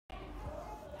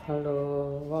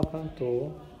Hello, welcome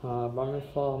to Primary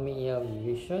 4 Mid-Year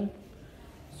Revision.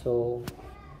 So,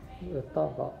 we'll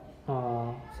talk about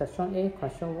Section A,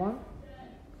 Question 1.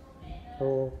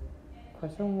 So,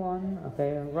 Question 1,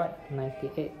 okay, write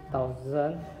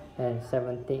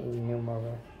 98,017 in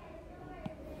numeral.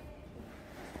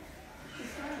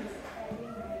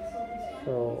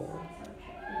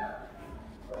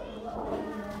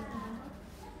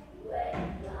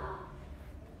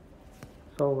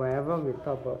 So whenever we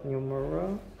talk about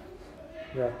numeral,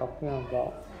 we are talking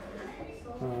about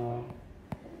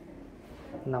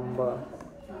number.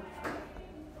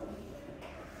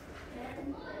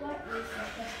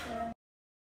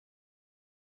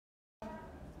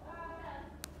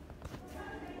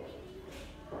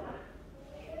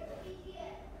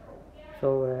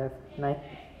 So we have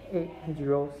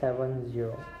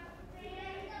 98070.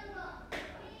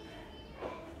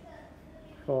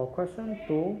 For question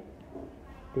 2,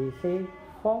 they say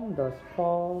form the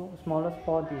smallest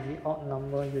 4-digit odd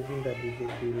number using the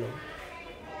digit below.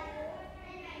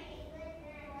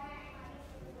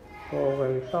 So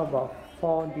when we talk about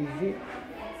 4 digits,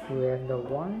 we have the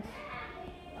ones,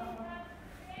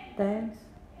 tens,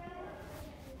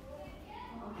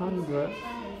 hundreds,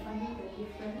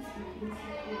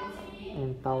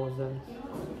 and thousands.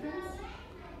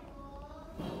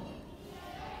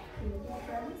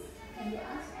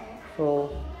 So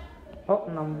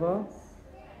odd number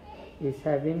is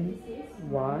having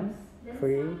 1,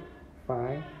 3,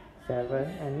 5, 7,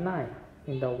 and 9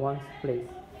 in the ones place.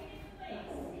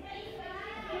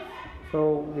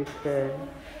 So we can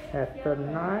have the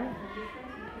 9,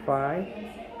 5,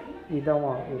 either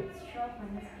one of it.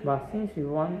 But since we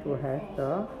want to have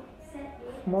the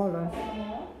smallest,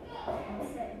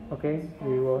 okay,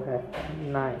 we will have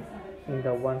 9 in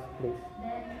the ones place.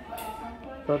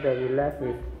 So that we left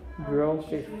with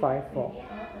 0654.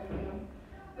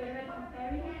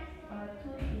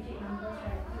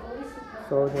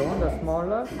 So they want the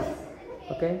smallest,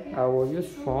 okay, I will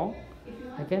use 4.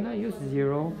 I cannot use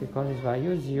 0 because if I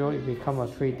use 0 it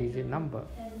becomes a 3-digit number.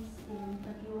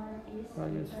 So I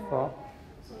use 4.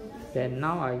 Then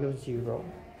now I use 0.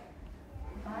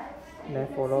 Then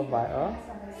followed by a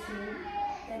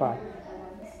 5.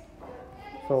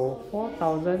 So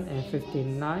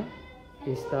 4059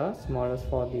 is the smallest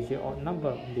 4-digit odd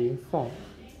number being formed.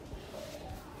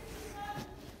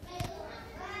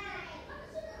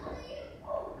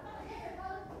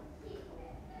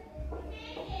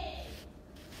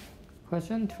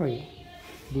 Question 3.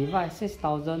 Divide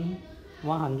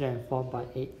 6104 by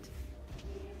 8.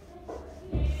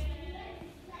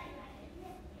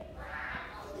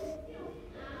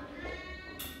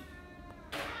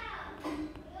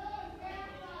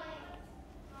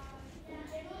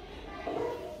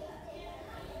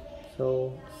 So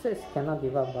 6 cannot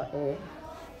divide by 8.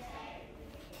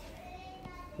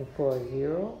 We put a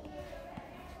 0.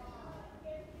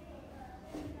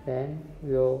 Then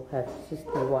we'll have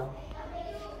 61.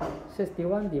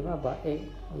 61 divided by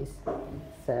 8 is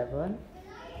 7.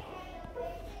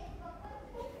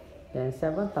 Then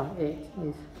 7 times 8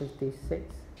 is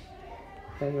 56.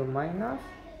 Then you minus,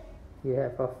 you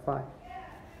have a 5.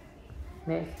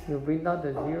 Next, you bring down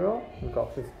the 0, you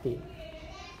got 50.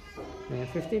 And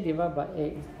 50 divided by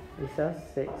 8 is a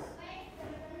 6.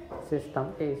 6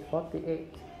 times 8 is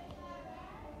 48.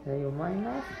 Then you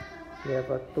minus, you have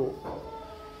a 2.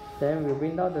 Then we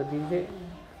bring down the digit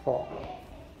 4.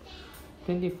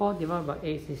 24 divided by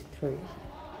 8 is 3.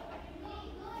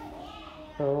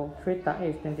 So 3 times 8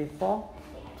 is 24.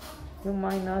 You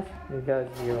minus, you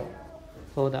get 0.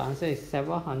 So the answer is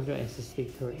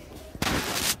 763.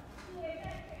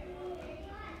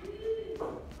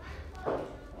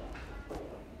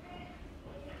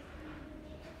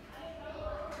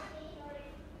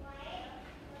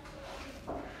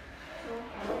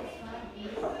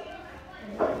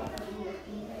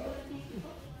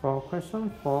 For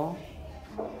question 4,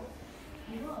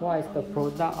 what is the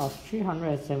product of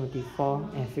 374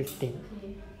 and 15?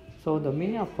 So the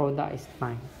meaning of product is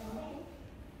 9.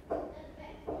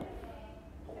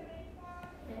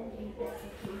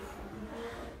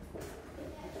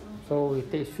 So we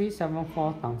take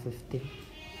 374 times 15.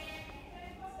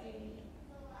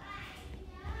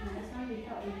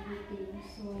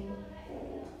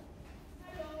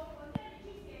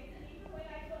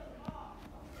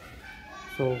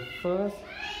 So first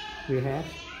we have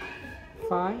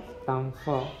 5 times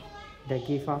 4, that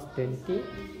gives us 20.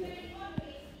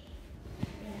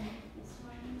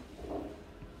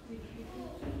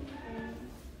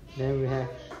 Then we have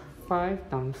 5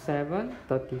 times 7,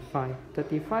 35.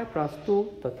 35 plus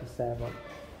 2, 37.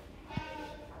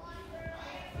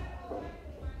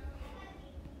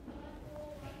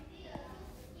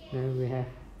 Then we have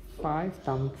 5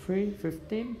 times 3,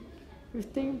 15.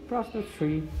 15 plus the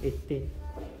 3, 18.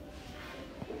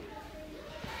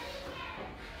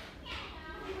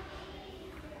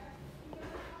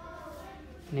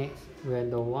 Next, we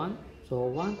have the 1. So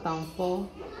 1 times 4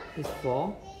 is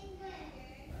 4.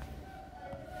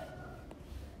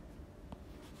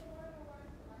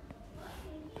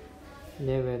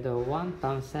 Then we have the 1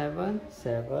 times 7,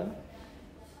 7.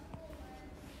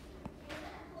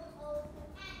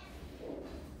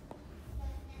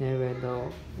 Then we have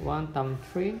the 1 times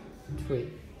 3, 3.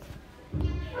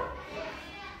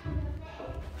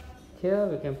 Here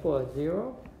we can put a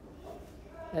 0,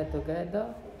 add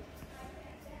together,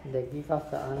 they give us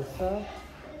the answer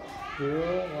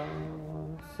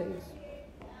 0116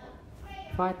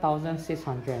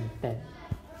 5610.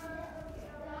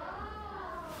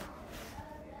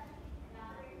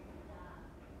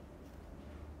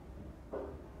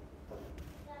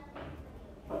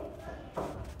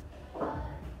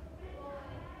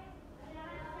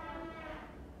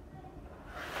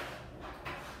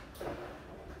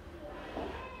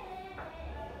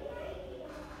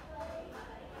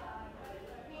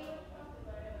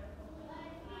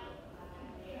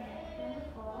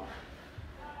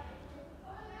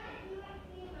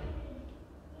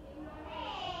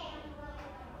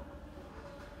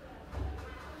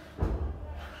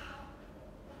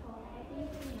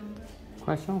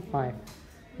 Question 5.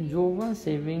 Joven's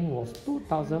saving was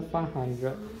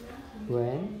 2,500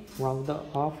 when rounded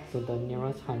off to the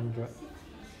nearest hundred.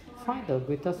 Find the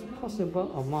greatest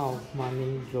possible amount of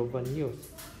money Joven used.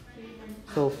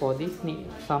 So for this need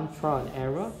some trial and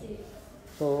error.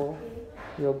 So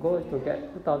your goal is to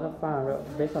get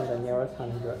 2,500 based on the nearest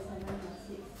hundred.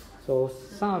 So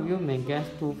some of you may guess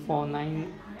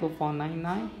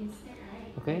 2499.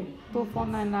 Okay,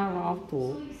 2499 round off to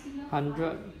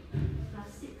 100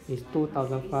 is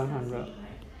 2,500,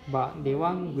 but they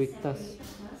want greatest,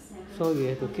 so you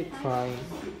have to keep trying.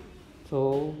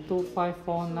 So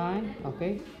 2549,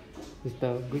 okay, is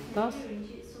the greatest,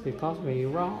 because when you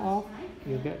round off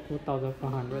you get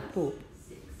 2,500 too.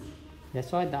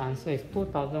 That's why the answer is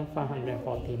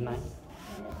 2,549.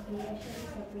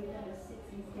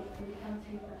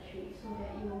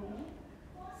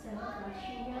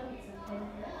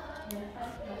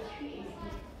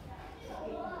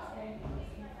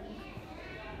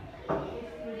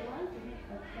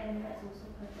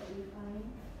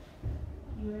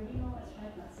 You already know what's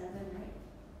 5 plus 7, right?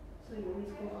 So you always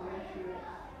go on left to right.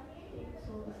 Okay,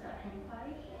 so we start from 5.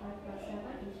 5 plus 7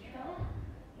 is 12.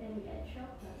 Then we add 12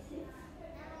 plus 6.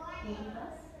 Will give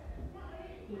us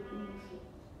 18 also.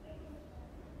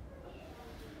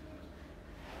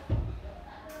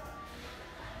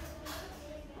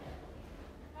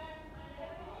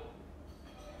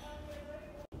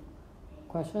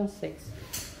 Question 6.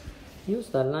 Use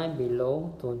the line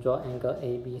below to draw angle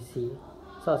ABC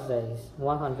such that it's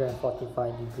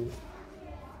 145 degrees.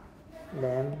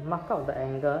 Then mark out the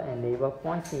angle and label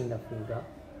points in the figure.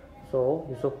 So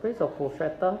you should place a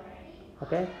protractor,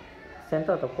 okay,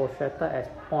 center of the protractor as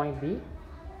point B.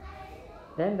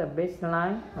 Then the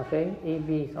baseline, okay,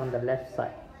 AB is on the left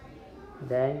side.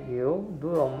 Then you do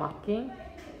your marking,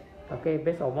 okay,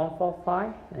 based on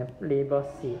 145 and label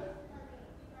C.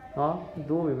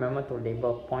 Do remember to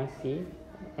label point C,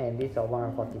 and this is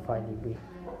 145 degrees.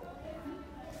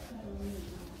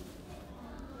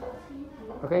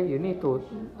 Okay, you need to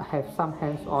have some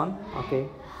hands on, okay,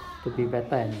 to be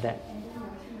better at that.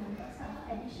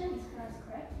 Addition is plus,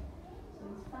 correct? So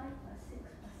it's 5 plus 6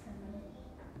 plus 7.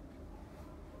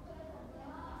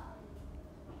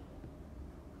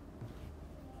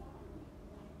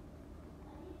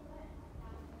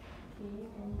 Okay,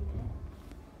 then you get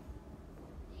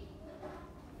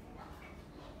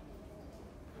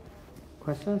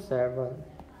Question 7.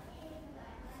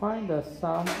 Find the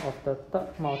sum of the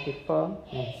third multiple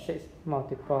and sixth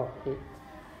multiple of 8.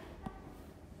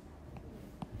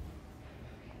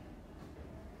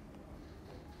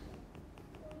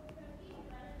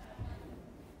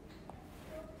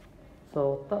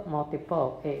 So third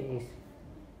multiple of 8 is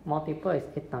 8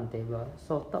 times table.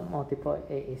 So third multiple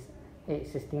of 8 is 8,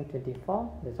 16,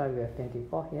 24. That's why we have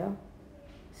 24 here.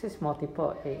 Sixth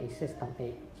multiple of 8 is 6 times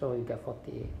 8. So you get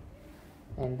 48.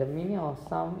 And the meaning of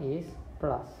sum is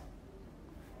plus.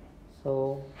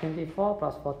 So 24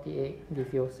 plus 48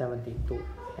 gives you 72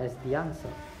 as the answer.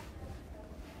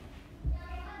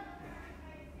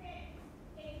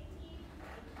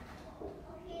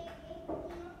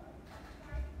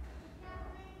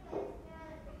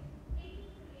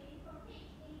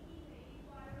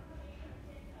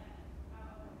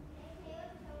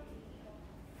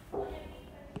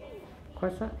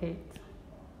 Question 8.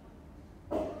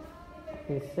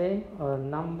 it says a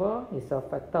number is a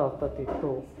factor of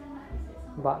 32,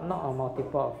 but not a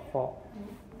multiple of 4.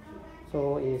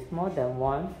 So it's more than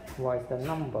 1. What is the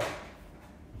number?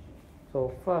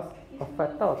 So first, a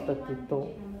factor of 32.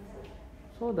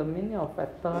 So the meaning of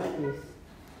factor is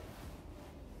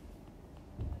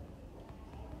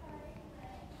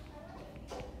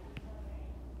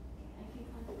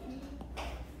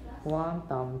 1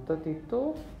 times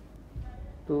 32,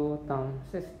 2 times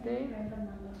 60,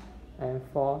 and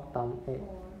 4 times 8.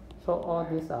 So all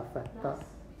these are factors.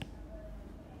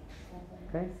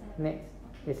 Okay, next.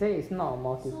 It says it's not a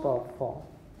multiple of 4.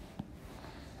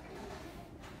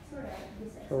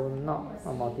 So not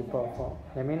a multiple of 4.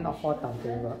 That means not 4 times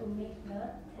table.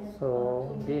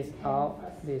 So this out,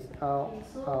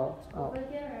 out.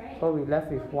 So we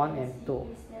left with 1 and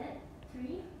 2.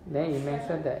 Then it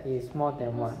mentioned that it is more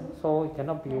than 1. So it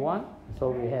cannot be 1.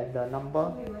 So we have the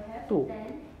number 2.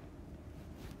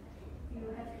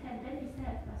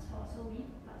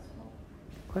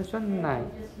 Question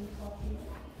 9.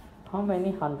 How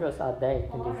many hundreds are there in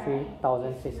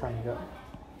 23,600?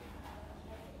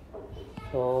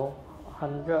 So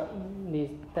 100 is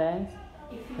tens,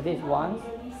 this is ones,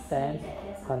 tens,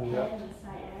 100.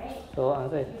 So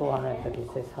answer is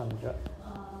 23600.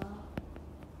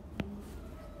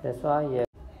 That's why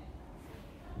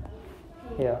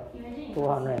here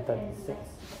 236.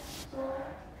 So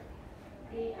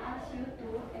they ask you to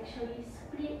actually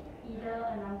split either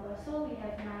a number. So we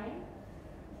have 9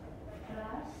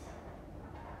 plus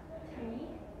 3,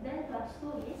 then plus 2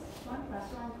 is 1 plus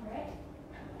 1, correct?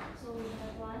 So we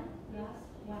have 1 plus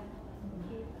 1.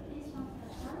 Okay, this 1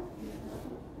 plus 1 is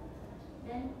 2.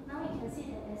 Then now you can see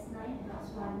that there's 9 plus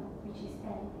 1, which is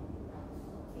 10.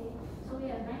 Okay, so we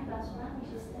have 9 plus 1,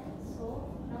 which is 10. So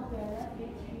now we are left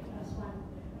with 3 plus 1,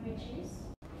 which is?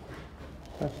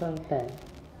 Question 10.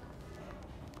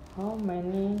 How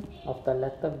many of the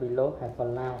letters below have a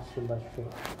line of symmetry?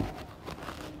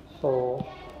 So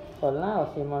for line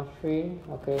of symmetry,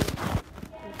 okay,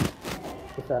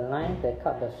 it's a line that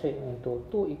cut the shape into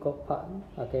 2 equal parts,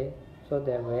 okay, so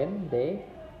that when they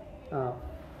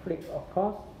flip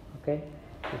across, okay,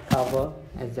 it cover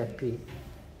exactly.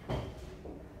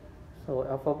 So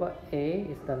alphabet A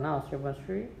is the line of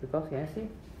symmetry because you can see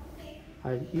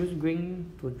I use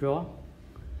green to draw,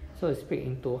 so it's split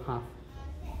into half.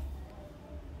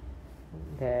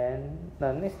 Then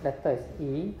the next letter is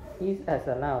E. E has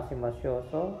a line of symmetry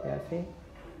also, you can see.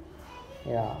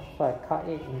 Yeah, so I cut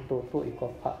it into 2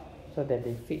 equal parts so that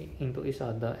they fit into each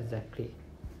other exactly.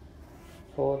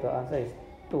 So the answer is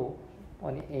 2,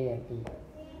 only A and E.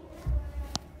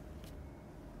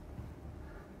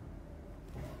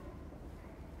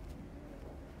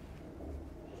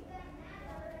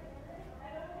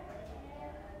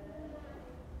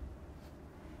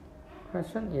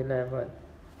 Question 11.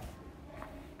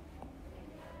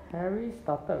 Harry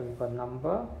started with a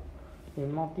number, he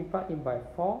multiplied it by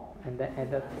 4 and then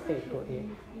added 8 to it.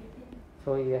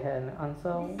 So he had an answer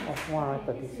of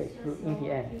 136 in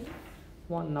the end.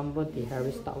 What number did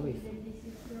Harry start with?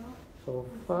 So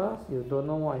first, you don't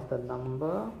know what is the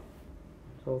number.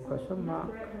 So question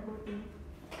mark.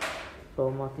 So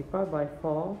multiply by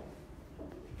 4,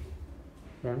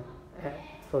 then add,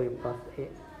 so you plus 8.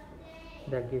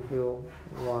 That gives you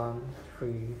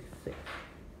 136.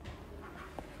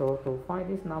 So to find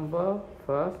this number,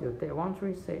 first you take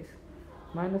 136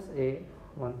 minus 8,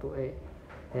 128,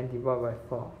 then divide by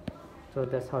 4. So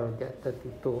that's how you get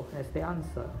 32 as the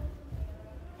answer.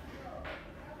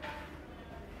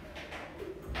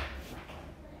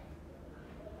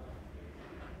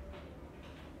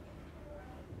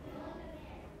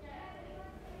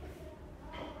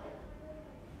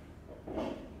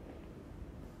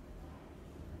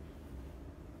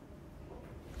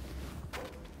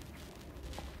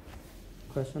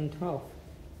 Question 12.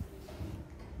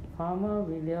 Farmer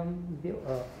William built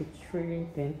a peach tree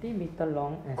 20 meter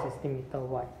long and 60 meter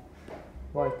wide.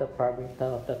 What is the perimeter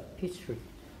of the peach tree?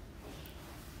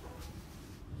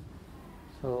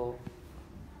 So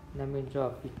let me draw a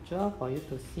picture for you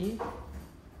to see.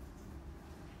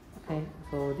 Okay,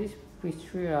 so this peach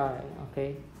tree, right,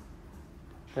 okay,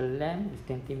 the length is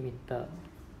 20 meter.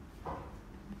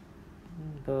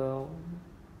 The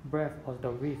breadth of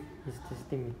the width is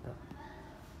 60 meter.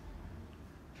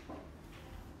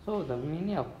 So the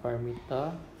meaning of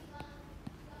perimeter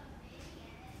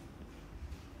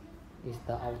is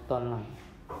the outer line.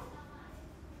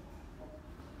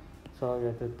 So you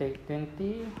have to take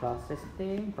 20 plus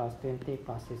 16 plus 20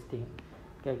 plus 16.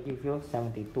 That gives you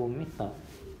 72 meters.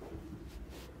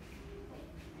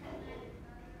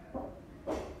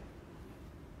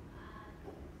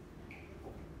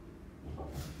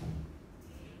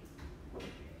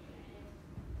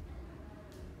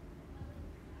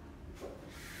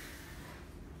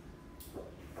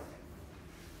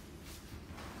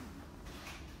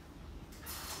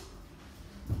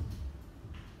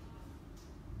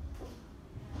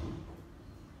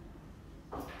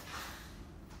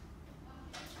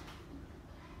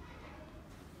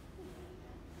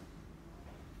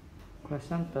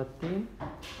 Question 13.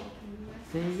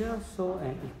 Xavier sold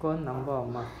an equal number of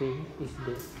muffins each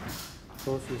day.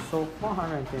 So she sold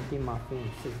 420 muffins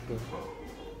in 6 days.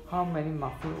 How many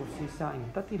muffins would she sell in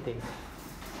 30 days?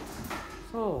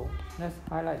 So let's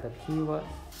highlight the keywords.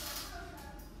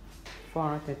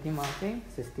 420 muffins,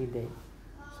 60 days.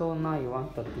 So now you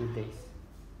want 30 days.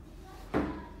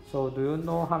 So do you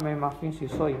know how many muffins you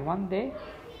sold in 1 day?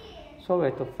 So we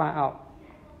have to find out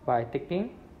by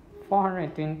taking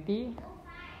 420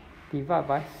 divided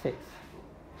by 6.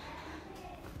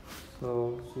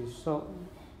 So she sold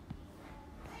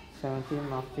 17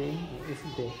 muffins in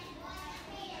each day.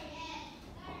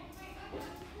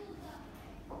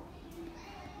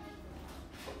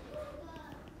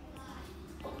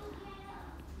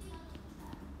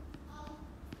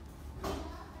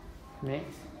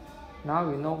 Next, now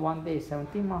we know 1 day is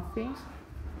 17 muffins.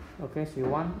 Okay, so you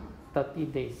want 30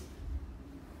 days.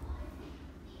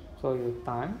 So you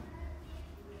time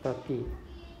 30.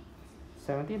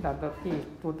 17 times 30 is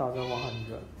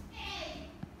 2,100.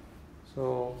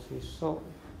 So she sold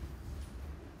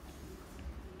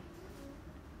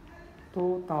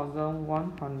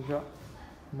 2,100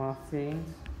 muffins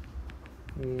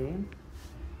in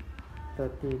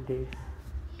 30 days.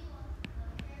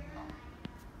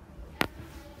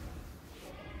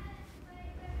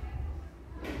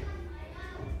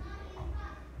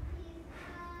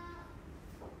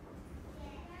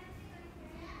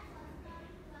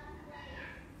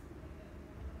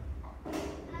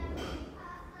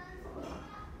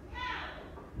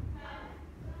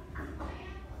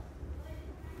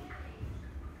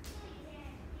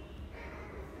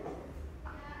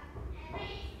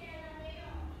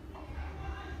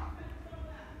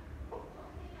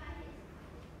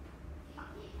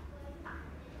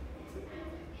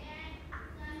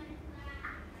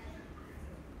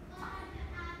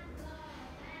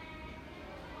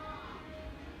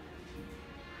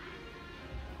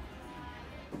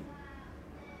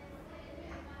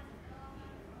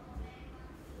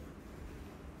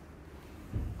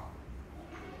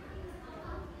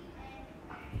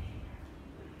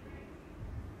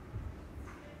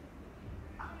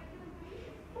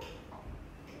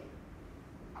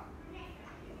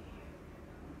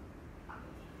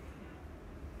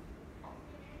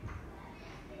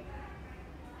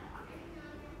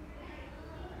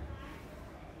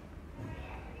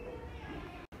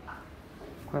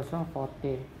 Question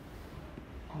 14.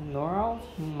 Nora's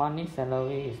monthly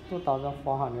salary is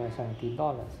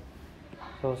 $2,470.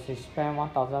 So she spent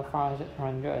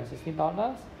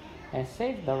 $1,560 and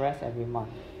saved the rest every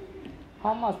month.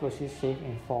 How much will she save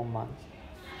in 4 months?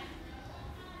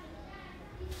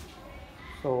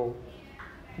 So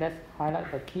let's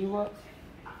highlight the keywords.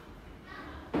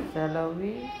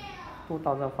 Salary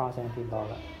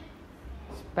 $2,470.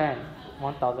 Spend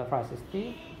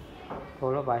 $1,560.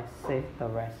 Followed by save the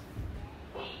rest.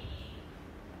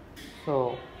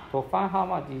 So to find how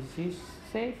much did she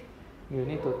save, you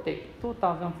need to take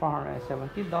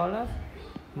 $2,470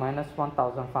 minus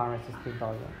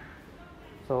 $1,560.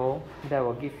 So that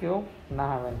will give you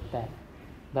 910.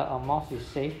 The amount she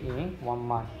saved in 1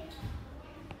 month.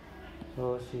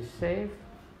 So she saved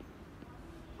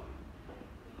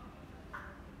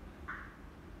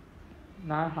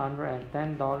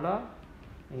 $910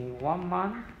 in 1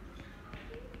 month.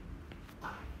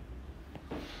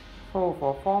 So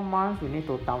for 4 months, you need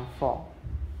to times 4.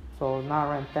 So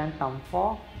 910 times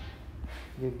 4,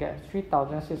 you get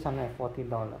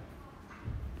 $3,640.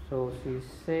 So she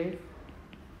saved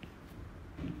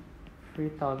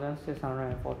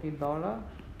 $3,640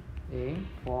 in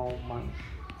 4 months.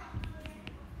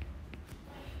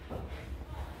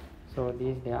 So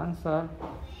this is the answer.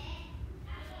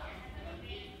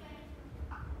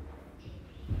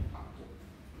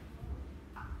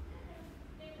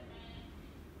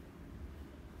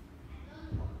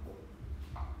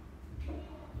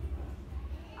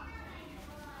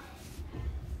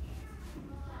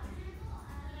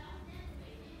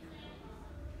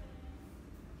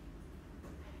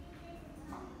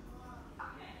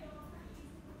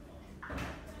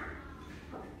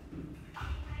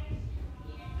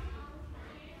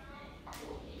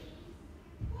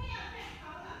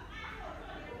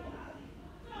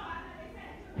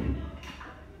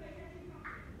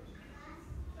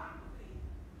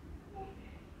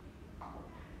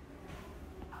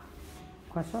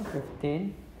 Question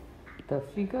 15. The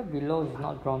figure below is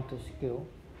not drawn to scale.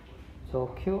 So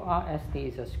QRST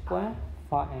is a square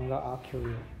for angle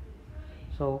RQU.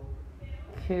 So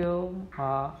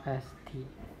QRST.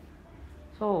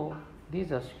 So this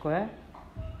is a square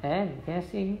and you can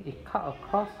see it cut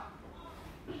across.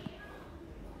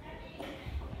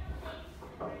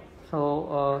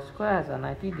 So a square has a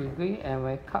 90 degree, and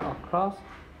when cut across,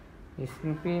 it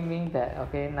simply means that,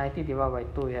 okay, 90 divided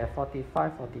by 2, you have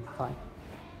 45, 45.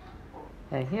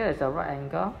 And here is a right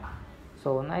angle,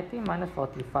 so 90 minus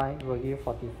 45 will give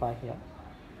 45 here.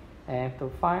 And to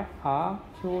find R,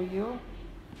 Q, U,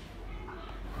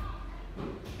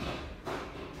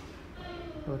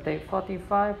 you take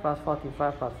 45 plus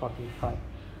 45 plus 45.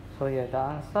 So you have the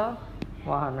answer,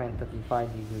 135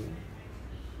 degrees.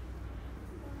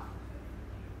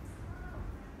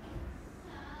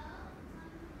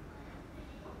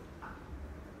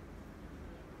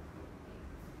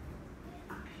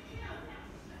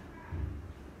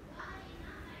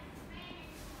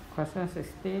 Question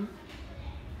 16.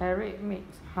 Eric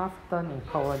makes half turn in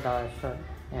clockwise direction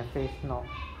and face north.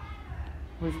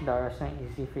 Which direction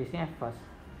is he facing at first?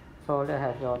 So let's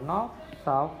have your north,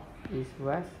 south, east,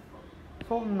 west.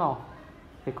 So north,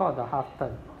 because of the half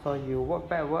turn. So you work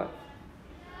backward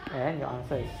and your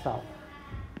answer is south.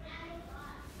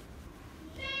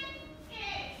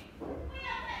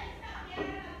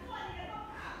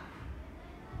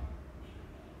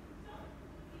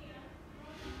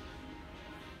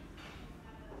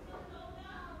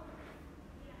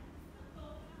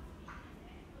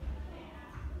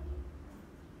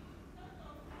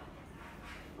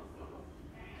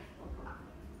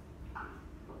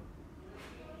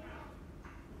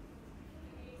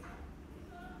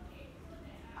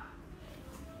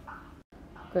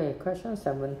 Okay, question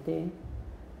 17.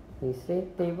 We say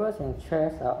tables and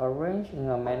chairs are arranged in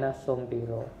a manner shown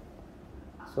below.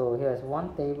 So here is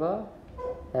one table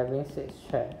having 6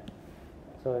 chairs.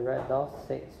 So we write down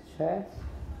 6 chairs.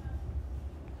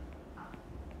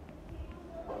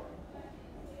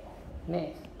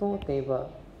 Next, 2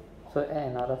 tables. So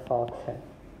add another 4 chairs.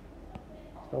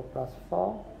 So plus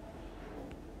 4.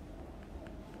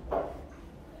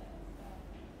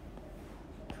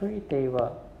 3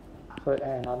 tables. So add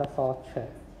another 4 chairs.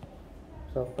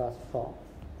 So plus 4.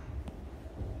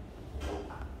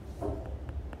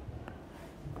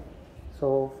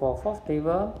 So for 4th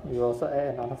table, you also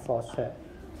add another 4 chairs.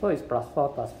 So it's plus 4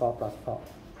 plus 4 plus 4.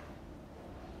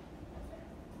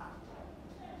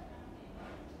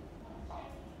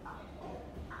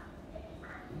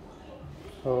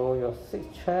 So your 6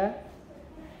 chairs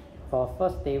for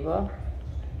first table.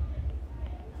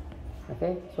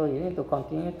 Okay, so you need to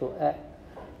continue to add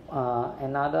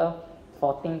another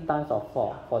 14 times of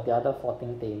 4 for the other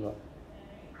 14 table.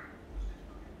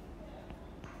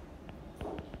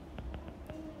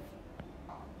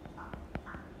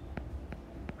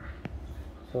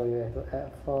 So you have to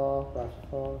add 4 plus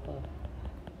 4 plus.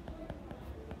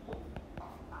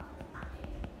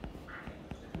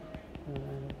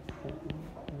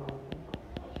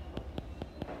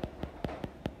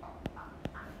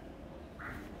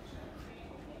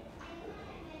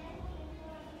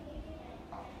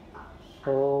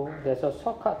 So there's a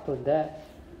shortcut to that.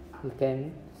 You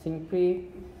can simply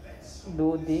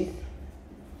do this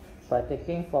by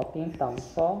taking 14 times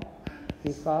 4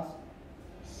 gives us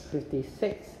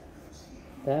 56.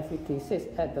 Then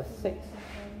 56 add the 6.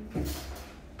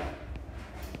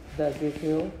 That gives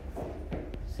you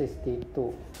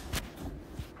 62.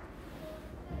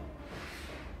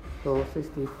 So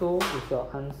 62 is your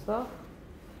answer.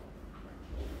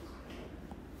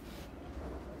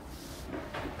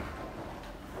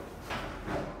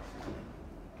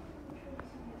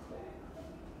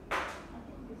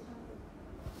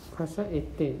 Question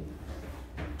 18.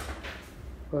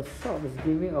 A shop is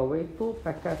giving away 2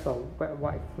 packets of wet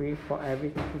white free for every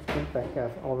 15 packets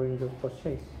of orange juice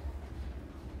purchased.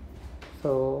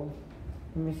 So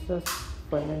Mrs.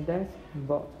 Fernandez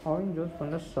bought orange juice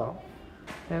from the shop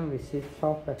and received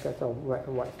 12 packets of wet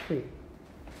white free.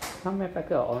 How many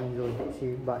packets of orange juice did she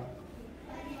buy?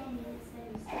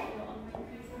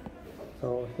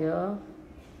 So here,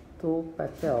 2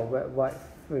 packets of wet white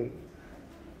free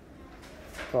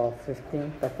for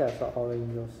 15 packets of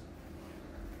orange juice.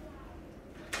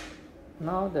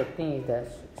 Now the thing is that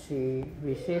she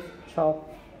received 12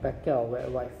 packets of wet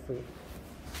white free.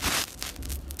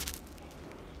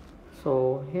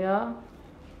 So here,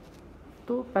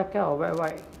 2 packets of wet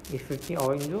white is 50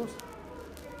 orange juice.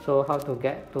 So how to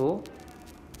get to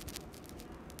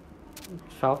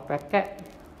 12 packets?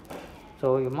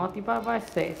 So you multiply by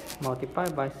 6,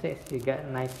 you get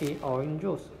 90 orange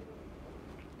juice.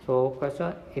 So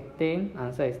question 18,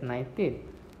 answer is 19.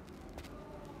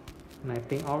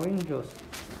 19 orange juice.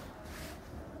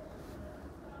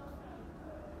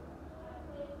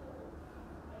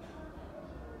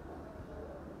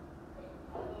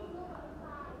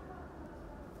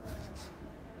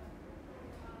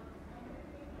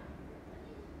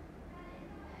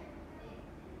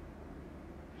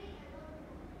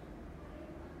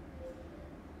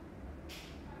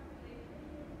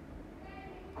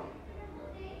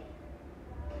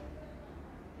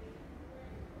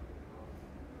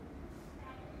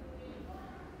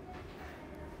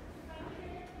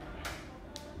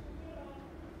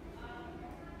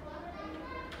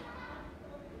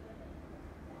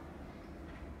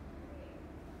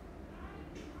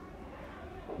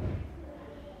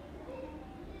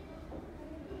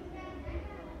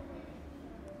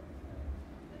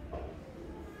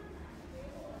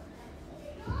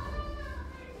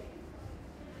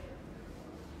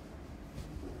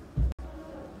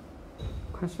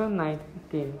 Question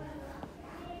 19.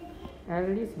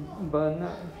 Alice,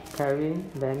 Bernard, Carrie,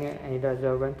 Daniel, and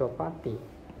Elijah went to a party.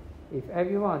 If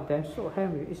every one of them shook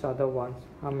hands with each other once,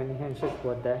 how many handshakes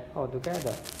were there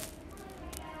altogether?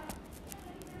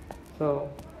 So,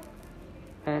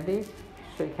 Alice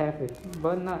shook hands with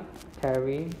Bernard,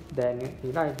 Carrie, Daniel,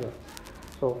 Elijah.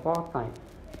 So 4 times.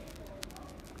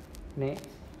 Next,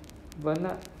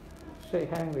 Bernard shook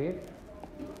hands with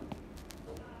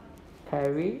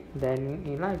Carrie, Daniel,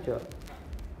 Elijah.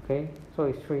 Okay, so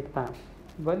it's 3 times.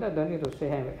 Bernard don't need to shake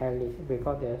hands with Alice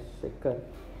because they are shaken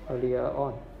earlier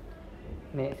on.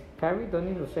 Next, Carrie don't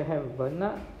need to shake hands with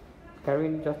Bernard.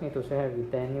 Carrie just need to shake hands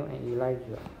with Daniel and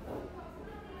Elijah.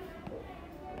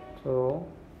 So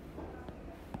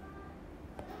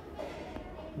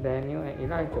Daniel and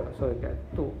Elijah, so you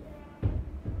get 2.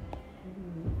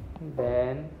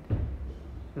 Then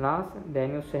last,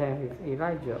 Daniel shake hands with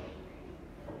Elijah,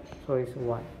 so it's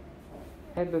 1.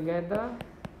 Add together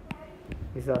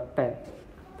is a 10.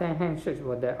 10 handshakes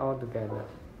were there all together.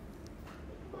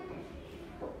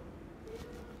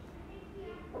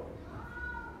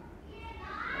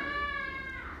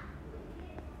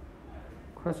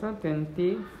 Question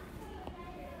 20.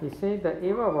 It says the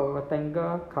area of a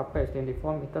rectangle carpet is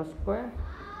 24 meters square.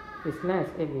 Its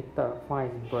length is 8 meters,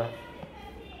 find its breadth.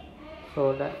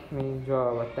 So let me draw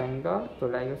a rectangle to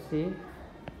let you see.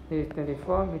 This is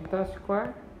 24 meters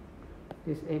square.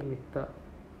 This is 8 meters.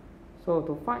 So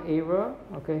to find area,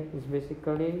 okay, it's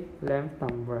basically length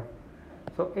times breadth.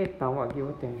 So 8 times what give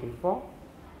you 24.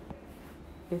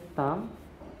 8 times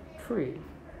 3,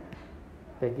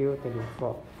 they give you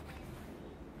 24.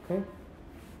 Okay,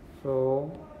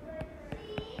 so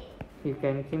you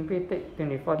can simply take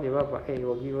 24 divided by 8, it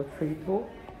will give you 3, 2.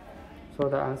 So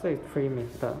the answer is 3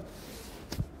 meters.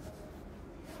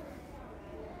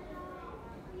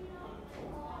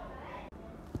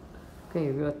 Okay,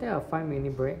 we will take a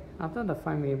 5-minute break. After the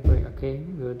 5-minute break, okay,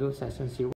 we will do session C1.